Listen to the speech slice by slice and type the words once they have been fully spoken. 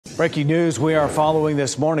Breaking news we are following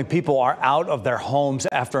this morning. People are out of their homes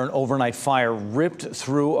after an overnight fire ripped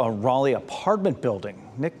through a Raleigh apartment building.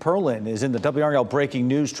 Nick Perlin is in the WRL Breaking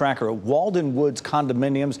News tracker at Walden Woods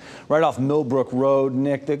condominiums right off Millbrook Road.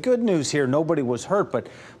 Nick, the good news here, nobody was hurt, but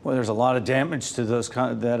well, there's a lot of damage to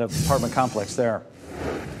that apartment complex there.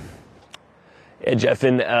 Yeah, Jeff,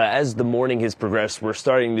 and as the morning has progressed, we're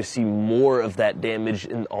starting to see more of that damage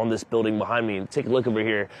on this building behind me. Take a look over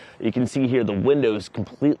here. You can see here the windows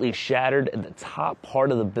completely shattered, and the top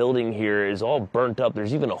part of the building here is all burnt up.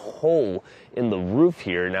 There's even a hole in the roof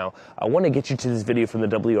here. Now, I want to get you to this video from the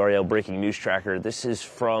WRL Breaking News Tracker. This is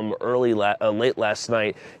from late last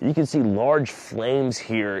night. You can see large flames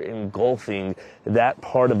here engulfing that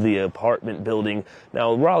part of the apartment building.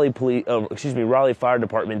 Now, Raleigh Fire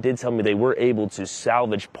Department did tell me they were able to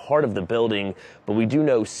salvage part of the building, but we do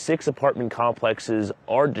know 6 apartment complexes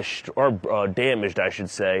are damaged, I should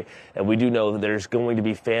say, and we do know that there's going to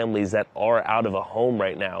be families that are out of a home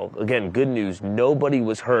right now. Again, good news, nobody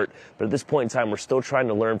was hurt, but at this point in time, we're still trying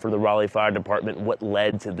to learn from the Raleigh Fire Department what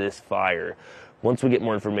led to this fire. Once we get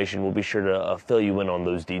more information, we'll be sure to fill you in on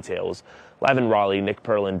those details. Live in Raleigh, Nick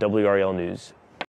Perlin, WRL News.